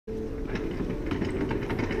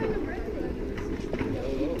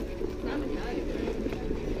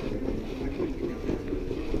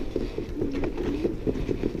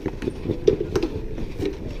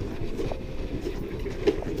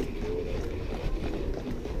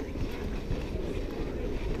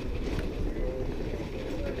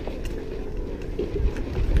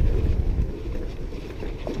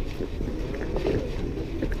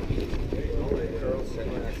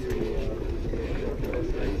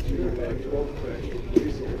I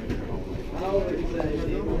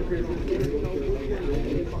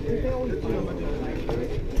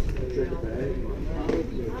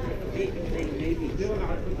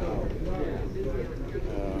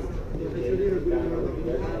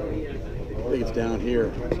think it's down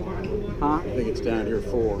here. Huh? I think it's down here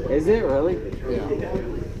 4. Is it really? Yeah.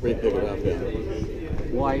 We pick it up, yeah.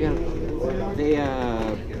 Well, I got.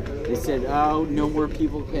 They said, oh, no more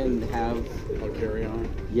people can have. I'll carry on.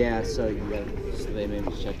 Yeah, so you got. So they made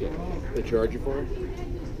me check it. They charge you for it?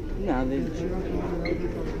 No, they.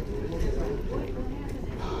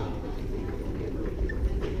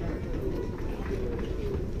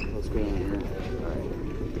 What's going on here?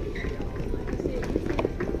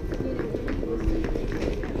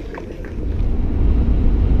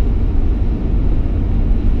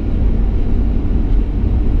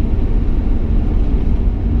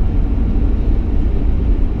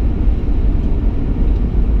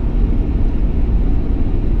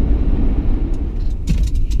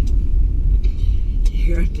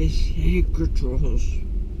 Controls.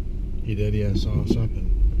 He did, yeah, I saw something.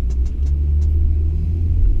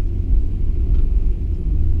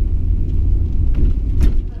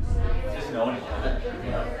 Just knowing it.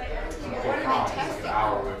 An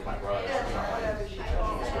hour with my brother.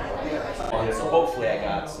 So hopefully I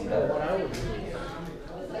got some.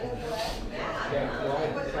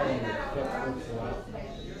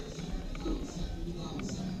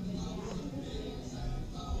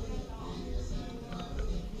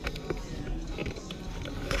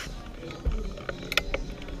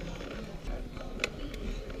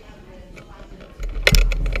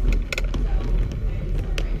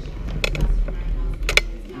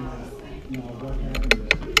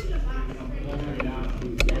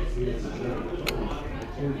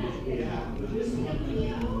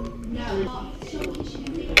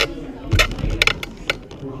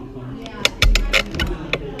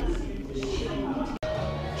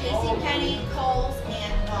 JCPenney, Kohl's,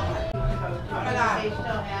 and Walmart. Oh my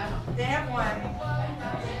God. They have one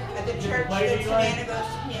at the church that Savannah goes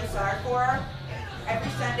to PSR for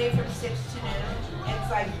every Sunday from 6 to noon. It's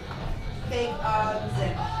like fake Uggs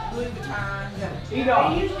and Louis Vuittons and. They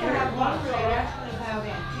used to have one where they actually have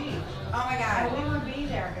antiques. Oh my God. And we would be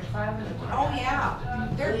there at 5 in the morning. Oh yeah.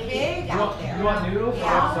 They're big out there. You want noodles?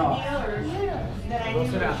 Yeah. All the dealers that I knew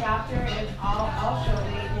who shop there, and also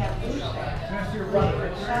they have booths there. That's your They brother.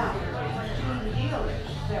 would shop. The dealers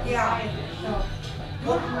that were Yeah. buying it. So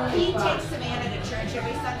Well, he takes Savannah to church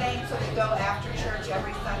every Sunday, so they go after church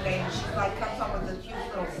every Sunday, and she's like comes home with the cute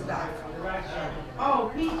little stuff. oh,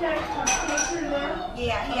 he takes some pictures there?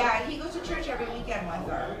 Yeah, he goes to church every weekend with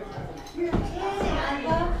her. You're kidding, I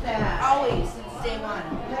love that. Always, since day one.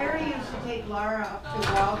 Larry used to take Laura up to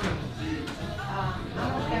Walgreens,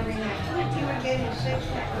 almost every night. He would get his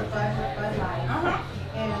 6-pack of Bud Light.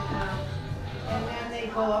 And then they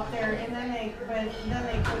go up there, and then they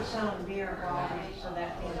quit selling beer at Walgreens, so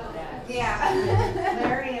that ended that. Yeah.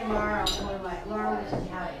 Larry and Laura were like, Laura was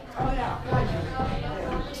Italian. Oh yeah.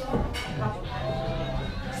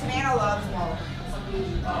 Savannah loves Walt.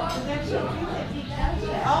 And that's so cute that he does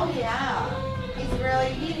that. Oh yeah. He's really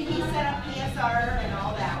he set up PSR and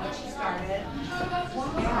all that when she started.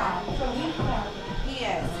 Wow. So he's Catholic. He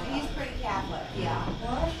is. He's pretty Catholic. Yeah.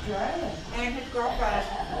 Well, that's good. And his girlfriend,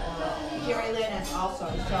 Jerry Lynn, is also.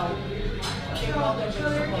 So they're all their big So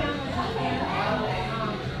they're down supporters. in Atlanta.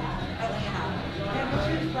 Atlanta. And was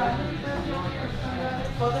his brother or somebody?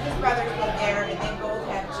 Both of his brothers live there, and they both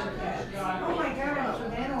have 2 kids. Oh my God,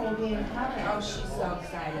 Savannah will be in heaven. Oh, she's so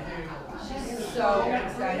excited. She's so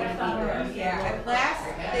excited to be there. Yeah. At last,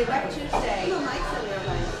 they left Tuesday. Who might sit there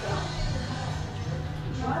by himself?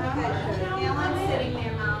 Alan's sitting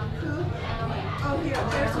there, Mom. Who? Oh, here.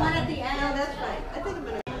 There's one at the end. No, that's right. I think I'm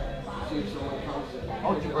gonna.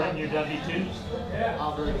 Oh, did you bring your W-2s? Yeah.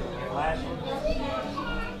 I'll bring your last one.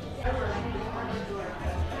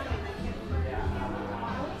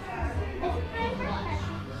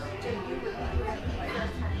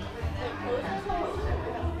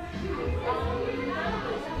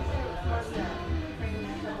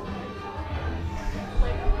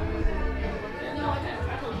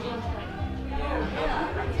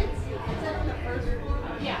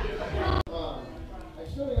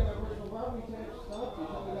 I still got my personal property tax stuff. You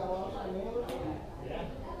think we got lost in the mail? Yeah.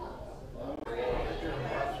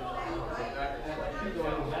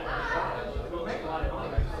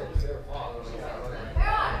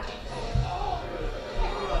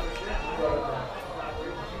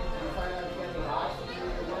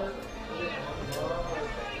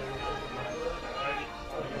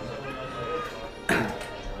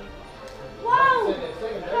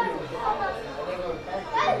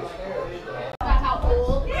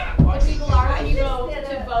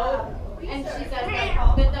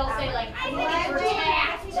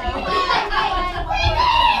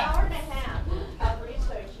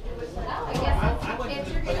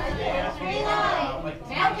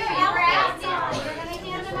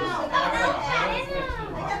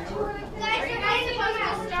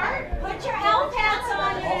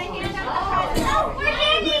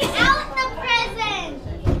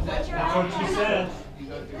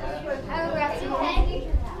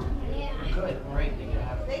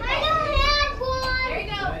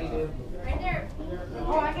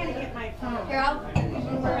 Oh, I gotta get my phone. Here, I'll.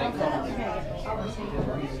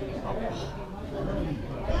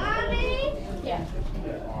 Yeah.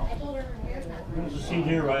 There's a seat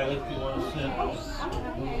here, Riley, if you want to sit.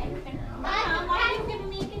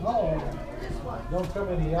 Oh, don't come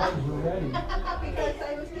in the yard, we're ready. Because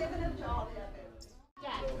I was giving them to all the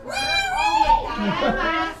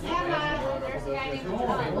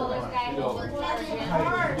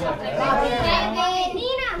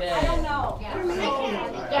I don't know.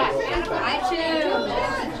 I choose.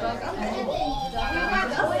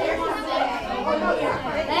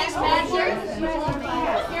 Thanks, Patrick.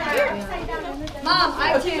 Mom, I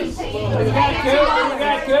choose. You got Coop, you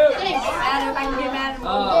got Coop. Thanks, Adam. I can get mad at him.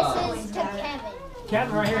 This is to Kevin.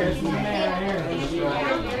 Kevin right here, this is the man right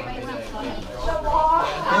here.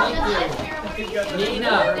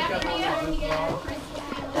 Nina.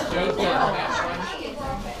 Thank you.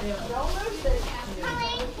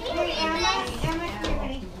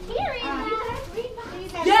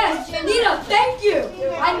 Yes, Nina, thank you.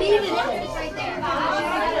 I needed this.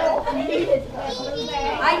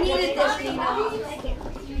 I needed this, Nina.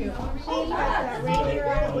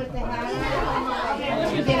 with the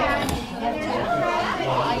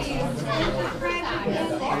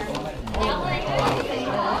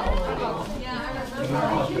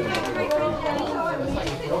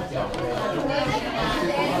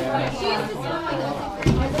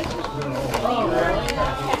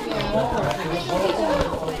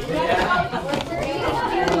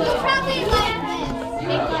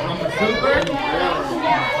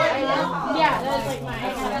Yeah, that was like my.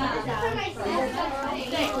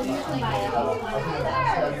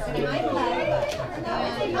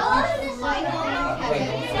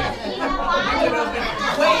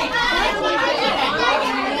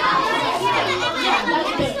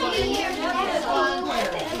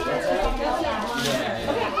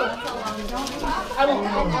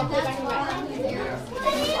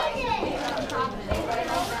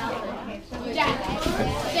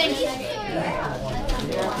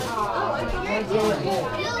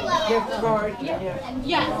 gift card.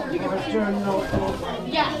 Yeah. Return notebook.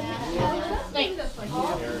 Yeah. Thanks.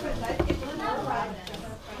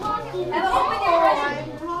 Have a open your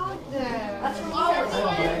That's from ours.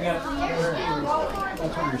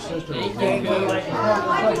 That's from your sister.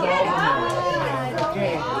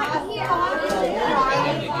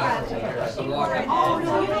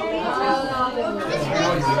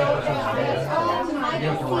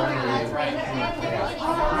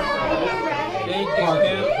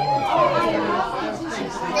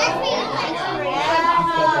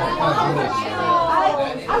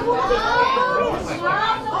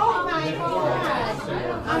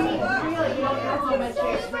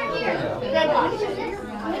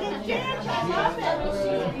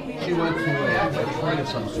 She went to a trade of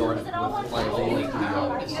some sort with my lady at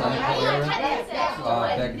the Senegal area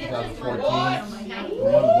back in 2014.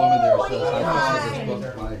 One woman there says, I just read this book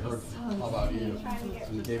I heard about you,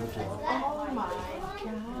 and he gave it to her. Oh my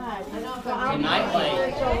God. Good night,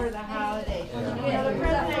 Blake. Over the holidays.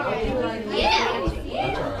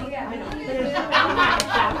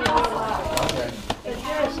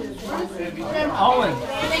 Owen.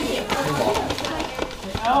 Thank you.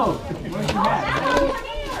 Oh, where's your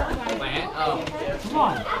hat? My hat? Oh. Come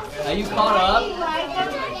on. Are you caught up?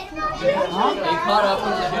 Huh? Are you caught up on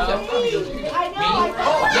the show? Me?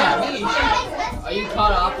 Oh, yeah, me. Are you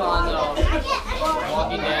caught up on the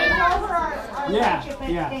Walking Dead? Yeah.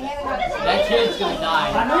 That kid's gonna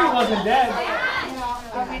die. I knew he wasn't dead.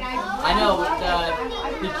 I know, but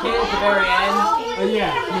the kid at the very end.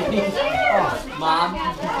 Yeah. Mom.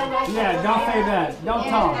 Yeah, don't say that. Don't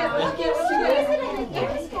talk.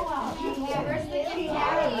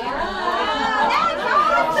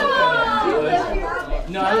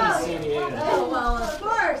 No, I live in San Diego. Oh, well, of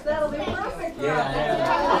course. That'll be perfect.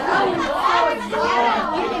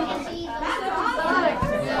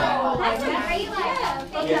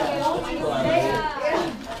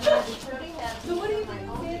 So what do you think of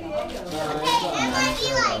San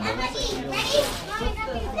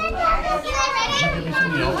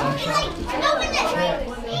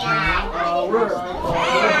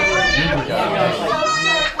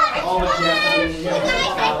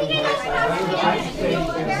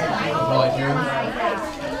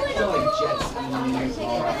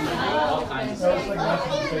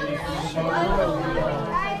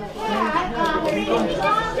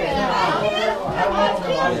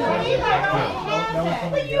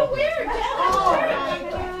But you wear it. Oh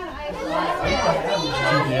my God.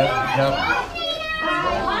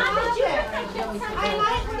 I love it.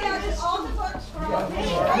 like when I get all the books for all day.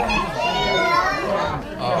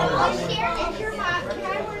 Oh. It's your mom. Can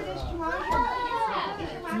I wear this tomorrow?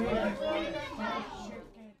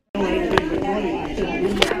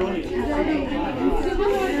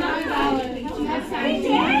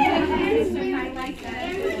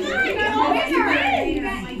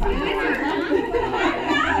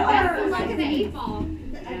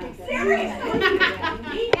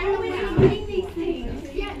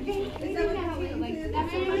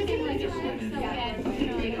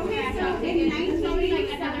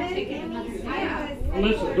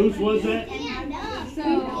 Listen, whose was that?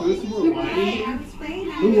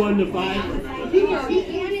 Who won the 5?